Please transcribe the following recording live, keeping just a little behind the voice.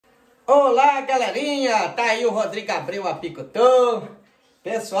Olá, galerinha! Tá aí o Rodrigo Abreu, apicultor.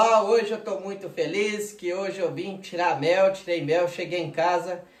 Pessoal, hoje eu tô muito feliz que hoje eu vim tirar mel, tirei mel, cheguei em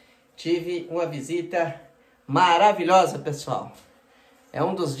casa, tive uma visita maravilhosa, pessoal. É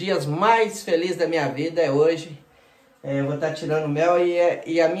um dos dias mais felizes da minha vida, é hoje. Eu vou estar tirando mel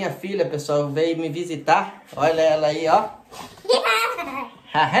e a minha filha, pessoal, veio me visitar. Olha ela aí, ó.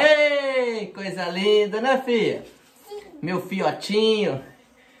 Hey, coisa linda, né, filha? Meu fiotinho.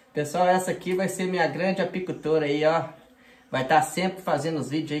 Pessoal, essa aqui vai ser minha grande apicultora aí, ó. Vai estar sempre fazendo os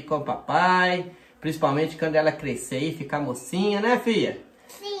vídeos aí com o papai. Principalmente quando ela crescer aí, ficar mocinha, né, filha?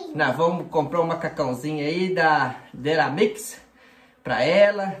 Sim. Nós vamos comprar um macacãozinho aí da Deramix pra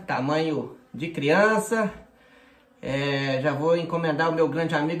ela, tamanho de criança. Já vou encomendar o meu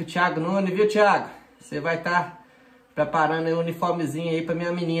grande amigo Thiago Nunes, viu, Thiago? Você vai estar preparando aí um uniformezinho aí pra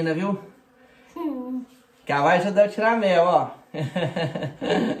minha menina, viu? Que ela vai ajudar a tirar mel, ó.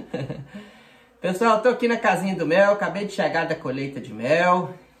 Pessoal, eu tô aqui na casinha do mel. Acabei de chegar da colheita de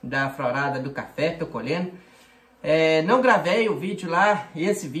mel, da florada do café, tô colhendo. Não gravei o vídeo lá,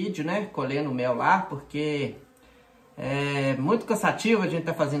 esse vídeo, né, colhendo mel lá, porque é muito cansativo a gente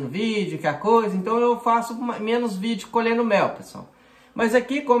tá fazendo vídeo, que a coisa. Então eu faço menos vídeo colhendo mel, pessoal. Mas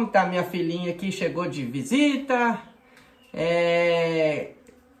aqui, como tá minha filhinha aqui, chegou de visita,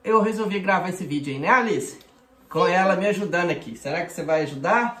 eu resolvi gravar esse vídeo aí, né, Alice? Com ela me ajudando aqui. Será que você vai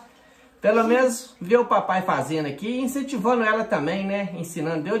ajudar? Pelo menos ver o papai fazendo aqui, incentivando ela também, né?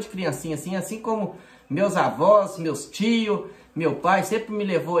 Ensinando eu de criancinha assim como meus avós, meus tios, meu pai sempre me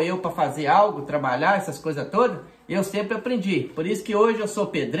levou eu para fazer algo, trabalhar, essas coisas todas. Eu sempre aprendi. Por isso que hoje eu sou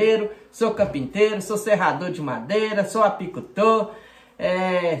pedreiro, sou carpinteiro, sou serrador de madeira, sou apicultor,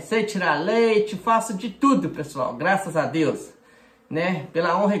 sei tirar leite, faço de tudo, pessoal, graças a Deus. Né?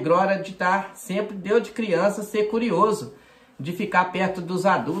 Pela honra e glória de estar sempre, Deus de criança, ser curioso, de ficar perto dos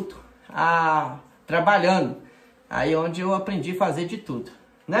adultos, trabalhando. Aí onde eu aprendi a fazer de tudo.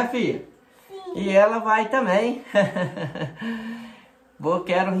 Né, filha? Sim. E ela vai também.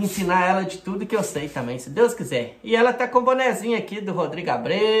 Quero ensinar ela de tudo que eu sei também, se Deus quiser. E ela tá com o bonezinho aqui do Rodrigo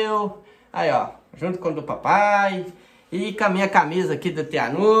Abreu. Aí, ó, junto com o do papai. E com a minha camisa aqui do Tia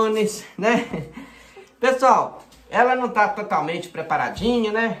Nunes, né? Pessoal, ela não tá totalmente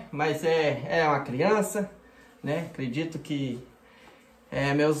preparadinha, né? Mas é uma criança, né? Acredito que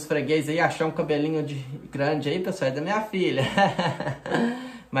meus fregueses aí acham um cabelinho grande aí, pessoal, é da minha filha.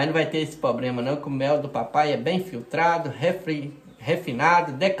 Mas não vai ter esse problema não, que o mel do papai é bem filtrado,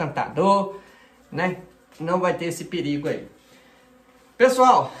 refinado, decantador, né? Não vai ter esse perigo aí.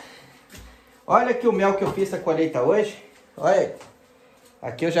 Pessoal, olha aqui o mel que eu fiz a colheita hoje. Olha,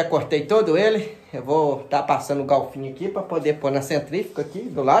 aqui eu já cortei todo ele. Eu vou estar passando o galfinho aqui para poder pôr na centrífuga aqui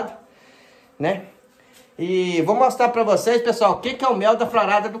do lado, né? E vou mostrar para vocês, pessoal, o que é o mel da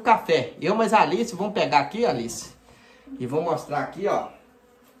florada do café. Eu mais a Alice, vamos pegar aqui, Alice, e vou mostrar aqui, ó.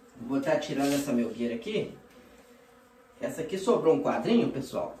 Vou estar tirando essa melgueira aqui. Essa aqui sobrou um quadrinho,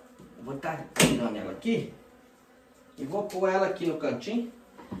 pessoal. Eu vou estar tirando ela aqui e vou pôr ela aqui no cantinho.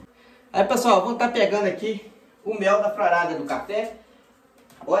 Aí, pessoal, vou estar pegando aqui o mel da florada do café.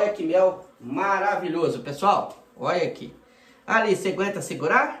 Olha que mel maravilhoso, pessoal. Olha aqui. Alice, você aguenta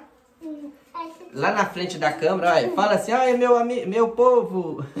segurar? Lá na frente da câmera, olha. Fala assim, olha meu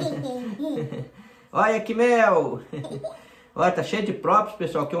povo. Olha que mel. Olha, tá cheio de própolis,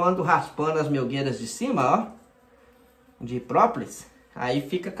 pessoal, que eu ando raspando as melgueiras de cima, ó. De própolis. Aí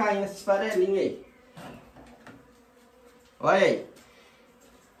fica caindo esses farelinhos aí. Olha aí.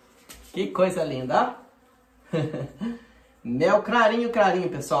 Que coisa linda, ó. Mel clarinho,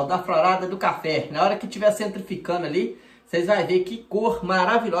 pessoal, da florada do café. Na hora que estiver centrificando ali, vocês vão ver que cor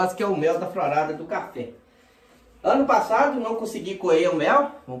maravilhosa que é o mel da florada do café. Ano passado não consegui colher o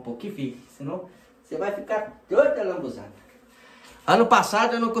mel. Vamos um pouquinho, filho, senão você vai ficar toda lambuzada. Ano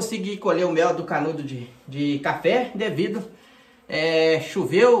passado eu não consegui colher o mel do canudo de café devido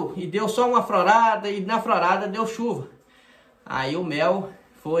choveu e deu só uma florada e na florada deu chuva. Aí o mel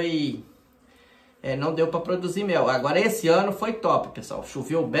foi... não deu para produzir mel. Agora esse ano foi top, pessoal.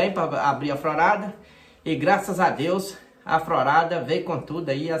 Choveu bem para abrir a florada. E graças a Deus a florada veio com tudo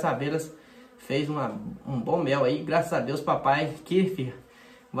aí. As abelhas fez um bom mel aí. Graças a Deus, papai, que filho,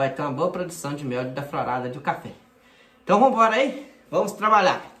 vai ter uma boa produção de mel da florada do café. Então vamos embora aí. Vamos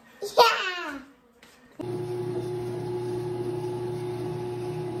trabalhar.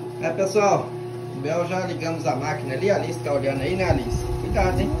 Pessoal, o mel já ligamos a máquina ali. A Alice tá olhando aí, né, Alice?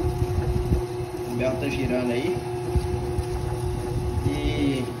 Cuidado, hein? O mel tá girando aí.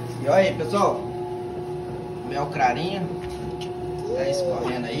 E olha aí, pessoal. Mel clarinho. Tá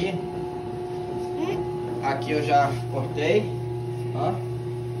escorrendo aí. Aqui eu já cortei. Ó.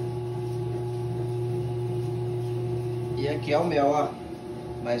 aqui é o mel, ó.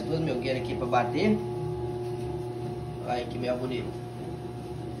 Mais 2 melgueiras aqui pra bater. Olha que mel bonito.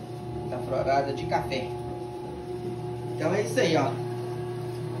 Tá florada de café. Então é isso aí, ó.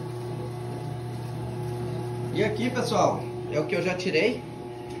 E aqui, pessoal, é o que eu já tirei.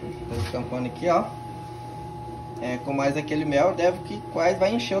 Tô tampando aqui, ó. Com mais aquele mel, deve que quase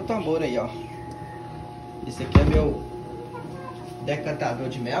vai encher o tambor aí, ó. Esse aqui é meu decantador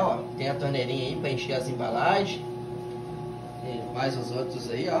de mel, ó. Tem a torneirinha aí para encher as embalagens. E mais os outros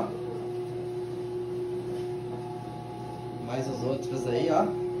aí, ó. Mais os outros aí, ó.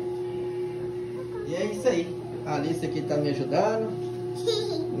 E é isso aí. A Alice aqui tá me ajudando.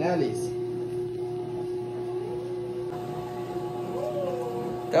 Né, Alice?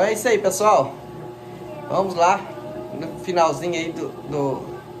 Então é isso aí, pessoal. Vamos lá. No finalzinho aí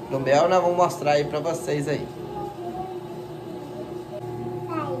do mel, nós vamos mostrar aí pra vocês aí.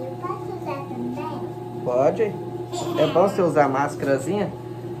 Eu posso usar também? Pode. É bom você usar a máscarazinha,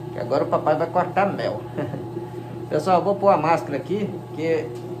 que agora o papai vai cortar mel. Pessoal, eu vou pôr a máscara aqui, que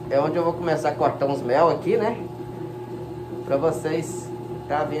é onde eu vou começar a cortar uns mel aqui, né? Pra vocês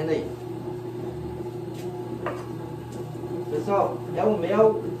tá vendo aí. Pessoal, é um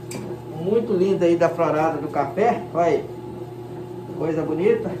mel muito lindo aí da florada do café. Olha aí. Coisa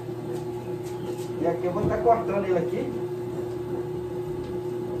bonita. E aqui eu vou estar cortando ele aqui.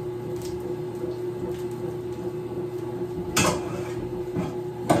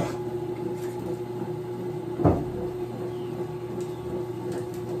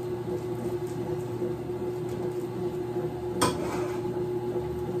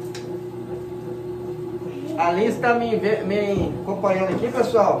 A Alice está me acompanhando aqui,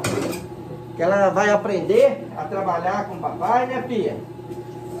 pessoal. Que ela vai aprender a trabalhar com o papai, né, filha?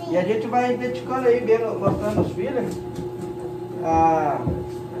 Sim. E a gente vai dedicando aí, vendo, mostrando os filhos.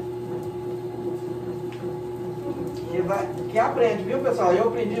 Que aprende, viu, pessoal? Eu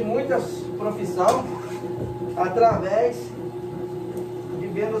aprendi muitas profissões através de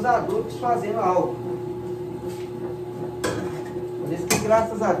ver os adultos fazendo algo. Por isso que,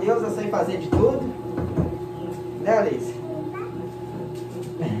 graças a Deus, eu sei fazer de tudo. Né, Alice?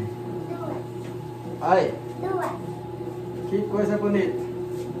 Aí. Que coisa bonita.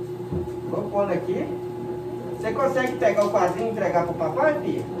 Vou pondo aqui. Você consegue pegar o quadrinho e entregar pro papai,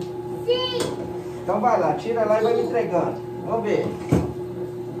 filha? Sim. Então vai lá, tira lá e vai me entregando. Vamos ver.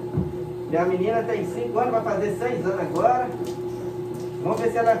 Minha menina tem 5 anos, vai fazer 6 anos agora. Vamos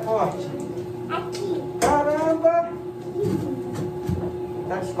ver se ela é forte. Aqui. Caramba!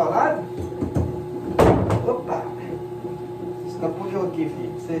 Tá descolado? Opa! Escapulhou aqui,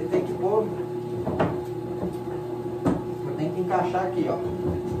 filho. Você tem que pôr. Tem que encaixar aqui, ó.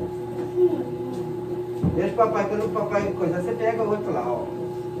 Deixa o papai, quando o papai coisa, você pega o outro lá, ó.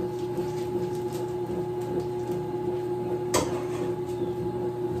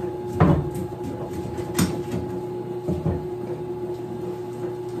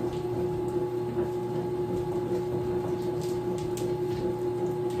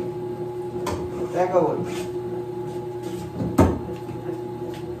 Pega o outro.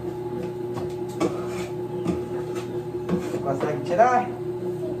 Consegue tirar?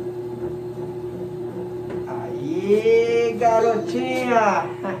 Aí, garotinha!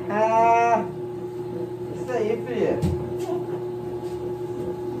 Isso aí, filha.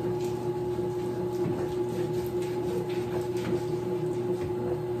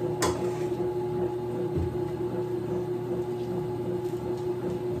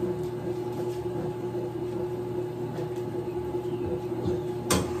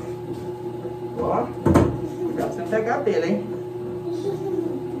 Ó, dá pra você pegar dele, hein?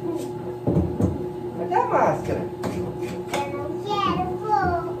 Cadê a máscara? Eu não quero,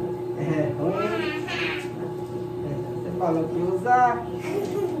 vou. É ruim. Você falou que ia usar.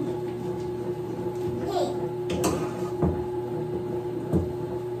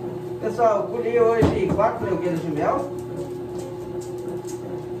 Pessoal, eu colhi hoje 4 melgueiros de mel.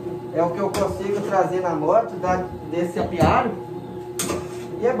 É o que eu consigo trazer na moto desse apiário.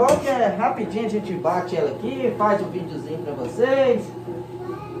 E é bom que rapidinho a gente bate ela aqui, faz um videozinho pra vocês.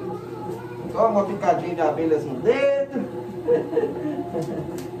 Toma uma picadinha de abelhas no dedo.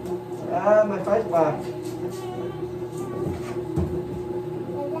 Ah, mas faz parte.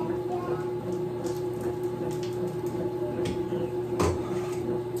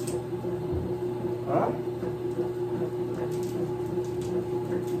 Ó.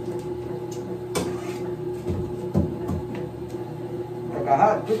 Tá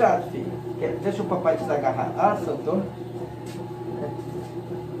agarrado? Cuidado, filho. Deixa o papai desagarrar. Ah, soltou.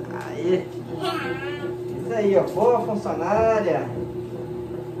 Aí. Isso aí, ó. Boa funcionária.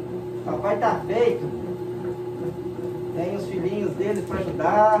 Papai tá feito. Tem os filhinhos dele para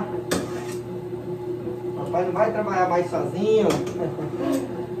ajudar. Papai não vai trabalhar mais sozinho.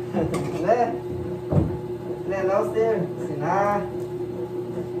 Né? Treinar você, ensinar.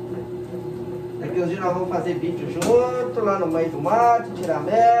 Daqui uns dias nós vamos fazer vídeo junto, lá no meio do mato, tirar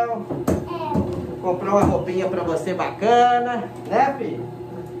mel. Comprar uma roupinha pra você bacana, né, filho?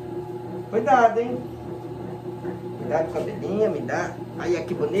 Cuidado, hein? Cuidado com a cabelinha, me dá. Aí,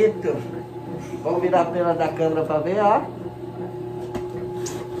 que bonito. Vamos virar a tela da câmera pra ver, ó.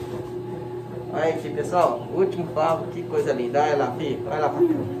 Olha aqui, pessoal. Último favo, que coisa linda. Olha lá, filho. Olha lá pra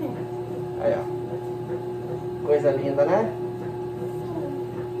cá. Aí, ó. Coisa linda, né?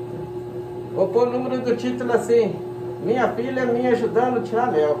 Vou pôr o número do título assim: minha filha me ajudando a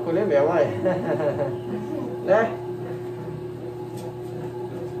tirar mel, colher mel, olha. Né?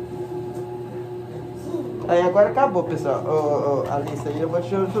 Aí agora acabou, pessoal. Alice, aí eu vou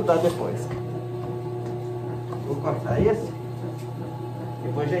te ajudar depois. Vou cortar esse.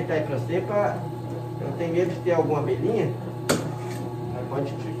 Eu vou ajeitar aí pra você, pra... Eu tenho medo de ter alguma abelhinha, mas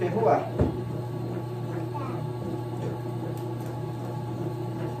pode te ferroar.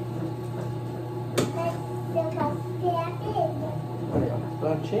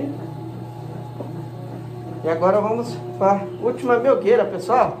 Prontinho. E agora vamos para a última melgueira,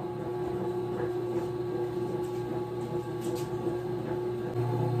 pessoal.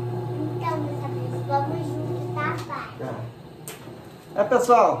 Então, meus amigos, vamos juntos, tá, pai?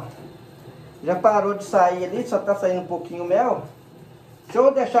 Pessoal, já parou de sair ali, só tá saindo um pouquinho mel. Se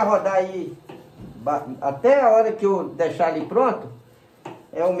eu deixar rodar aí até a hora que eu deixar ali pronto,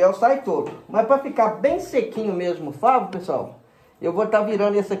 o mel sai todo. Mas para ficar bem sequinho mesmo o favo, pessoal, eu vou estar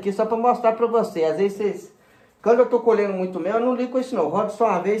virando esse aqui só para mostrar para vocês. Às vezes vocês, quando eu estou colhendo muito mel, eu não ligo com isso não. Rodo só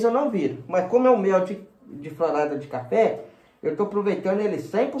uma vez, eu não viro. Mas como é um mel de florada de café, eu estou aproveitando ele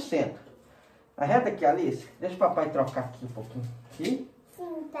 100%. Arreta aqui, Alice. Deixa o papai trocar aqui um pouquinho. Aqui.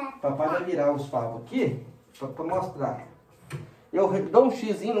 Sim, tá. Papai vai virar os favos aqui para mostrar. Eu dou um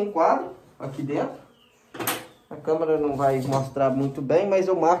xizinho num quadro aqui dentro. A câmera não vai mostrar muito bem, mas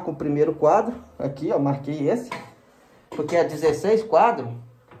eu marco o primeiro quadro. Aqui, ó, marquei esse. Porque é 16 quadros.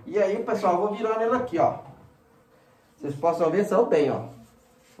 E aí, pessoal, eu vou virando ele aqui, ó. Vocês possam ver, são bem, ó.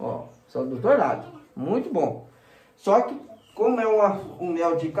 Ó, são dos dois lados. Muito bom. Só que, como é um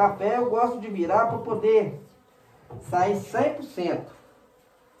mel de café, eu gosto de virar para poder sair 100%.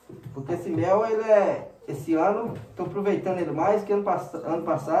 Porque esse mel, esse ano, estou aproveitando ele mais que ano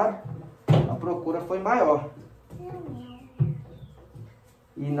passado. A procura foi maior.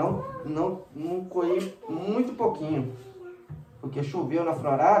 E não colhi muito pouquinho, porque choveu na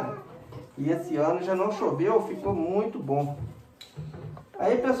florada. E esse ano já não choveu, ficou muito bom.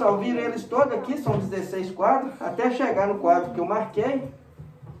 Aí, pessoal, viro eles todos aqui, são 16 quadros, até chegar no quadro que eu marquei.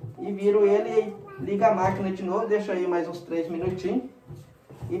 E viro ele e liga a máquina de novo, deixa aí mais uns 3 minutinhos.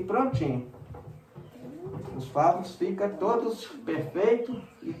 E prontinho. Os favos ficam todos perfeitos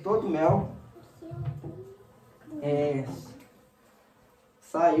e todo mel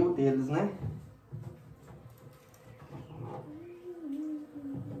saiu deles, né?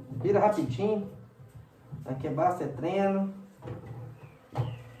 Vira rapidinho. Aqui basta é treino.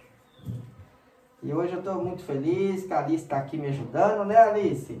 E hoje eu estou muito feliz que a Alice está aqui me ajudando, né,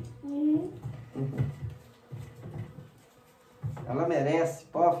 Alice? Uhum. Ela merece,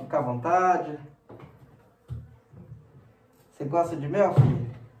 pode ficar à vontade. Você gosta de mel, filha?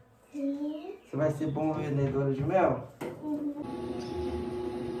 Sim. Você vai ser bom vendedora de mel? Uhum.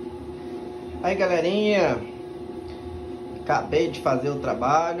 Aí, galerinha, acabei de fazer o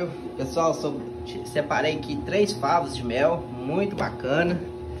trabalho. Pessoal, separei aqui 3 favos de mel, muito bacana.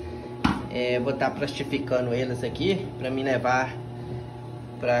 Vou estar plastificando eles aqui para me levar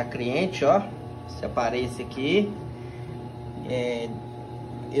para cliente, ó. Separei esse aqui.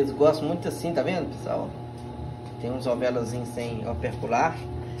 Eles gostam muito assim, tá vendo, pessoal? Tem uns ovelazinhos sem opercular.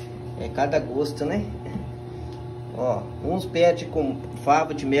 Cada gosto, né? Ó, uns pedem com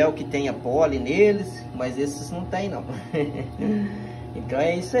favo de mel que tenha pólen neles, mas esses não tem não. Então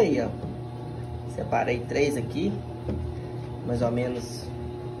é isso aí, ó. Separei 3 aqui, mais ou menos,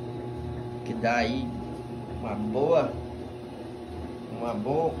 que dá aí um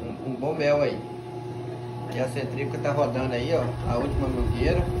bom mel aí. E a centrífuga tá rodando aí, ó, a última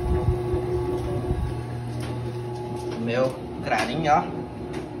melgueira. Mel clarinho, ó.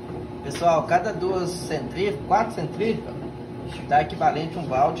 Pessoal, cada 4 centrífugas dá equivalente a um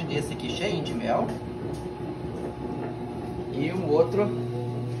balde desse aqui cheio de mel. E um outro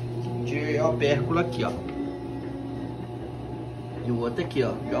de opérculo aqui, ó. E o outro aqui,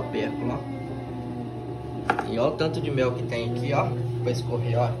 ó, de opérculo, ó. E olha o tanto de mel que tem aqui, ó, pra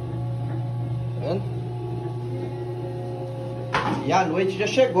escorrer, ó. Tá vendo? E a noite já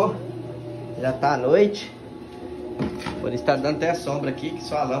chegou. Já tá a noite. Por isso tá dando até sombra aqui, que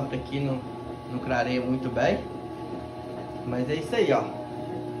só a lâmpada aqui não clareia muito bem. Mas é isso aí, ó.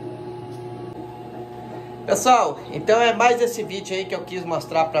 Pessoal, então é mais esse vídeo aí que eu quis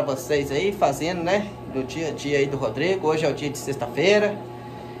mostrar pra vocês aí, fazendo, né, do dia a dia aí do Rodrigo. Hoje é o dia de sexta-feira.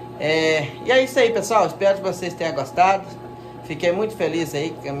 E é isso aí, pessoal. Espero que vocês tenham gostado. Fiquei muito feliz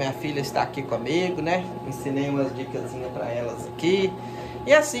aí que a minha filha está aqui comigo, né? Ensinei umas dicasinhas pra elas aqui.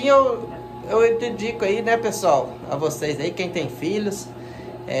 E assim eu dedico aí, né, pessoal, a vocês aí, quem tem filhos.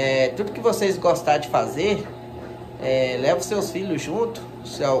 Tudo que vocês gostarem de fazer, leva os seus filhos junto,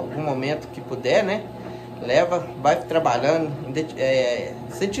 se algum momento que puder, né? Leva, vai trabalhando,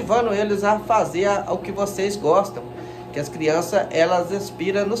 incentivando eles a fazer o que vocês gostam. Que as crianças, elas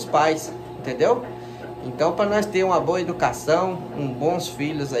inspiram nos pais, entendeu? Então, para nós ter uma boa educação, bons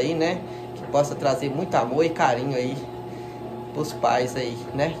filhos aí, né? Que possa trazer muito amor e carinho aí pros pais aí,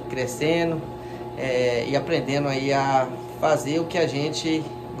 né? Crescendo e aprendendo aí a fazer o que a gente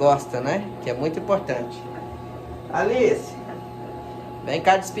gosta, né? Que é muito importante. Alice, vem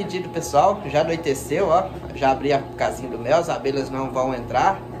cá despedir do pessoal. Já anoiteceu, ó. Já abri a casinha do mel, as abelhas não vão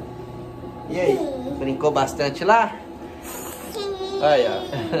entrar. E aí, brincou bastante lá? Aí, ó.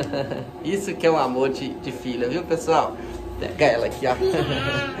 Isso que é um amor de filha, viu, pessoal? Pega ela aqui, ó.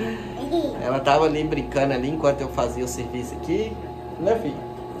 Ela tava ali brincando ali enquanto eu fazia o serviço aqui, né, filho?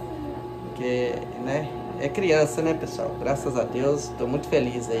 Porque, né, é criança, né, pessoal? Graças a Deus, tô muito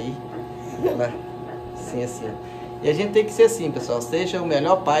feliz aí. Ela, assim. E a gente tem que ser assim, pessoal. Seja o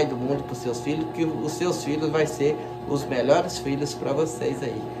melhor pai do mundo para os seus filhos, que os seus filhos vai ser os melhores filhos para vocês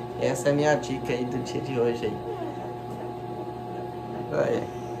aí. Essa é a minha dica aí do dia de hoje aí.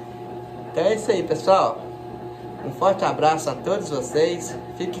 Então é isso aí, pessoal. Um forte abraço a todos vocês.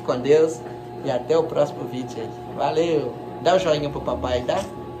 Fiquem com Deus e até o próximo vídeo aí. Valeu! Dá o joinha pro papai, tá?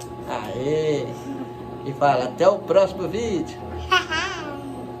 Aê! E fala, até o próximo vídeo.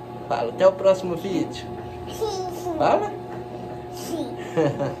 Fala, até o próximo vídeo. Fala?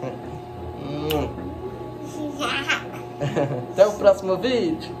 Até o próximo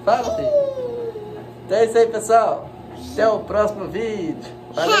vídeo. Fala, filho. Então é isso aí, pessoal. Até o próximo vídeo.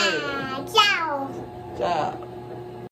 Valeu. Tchau. Tchau.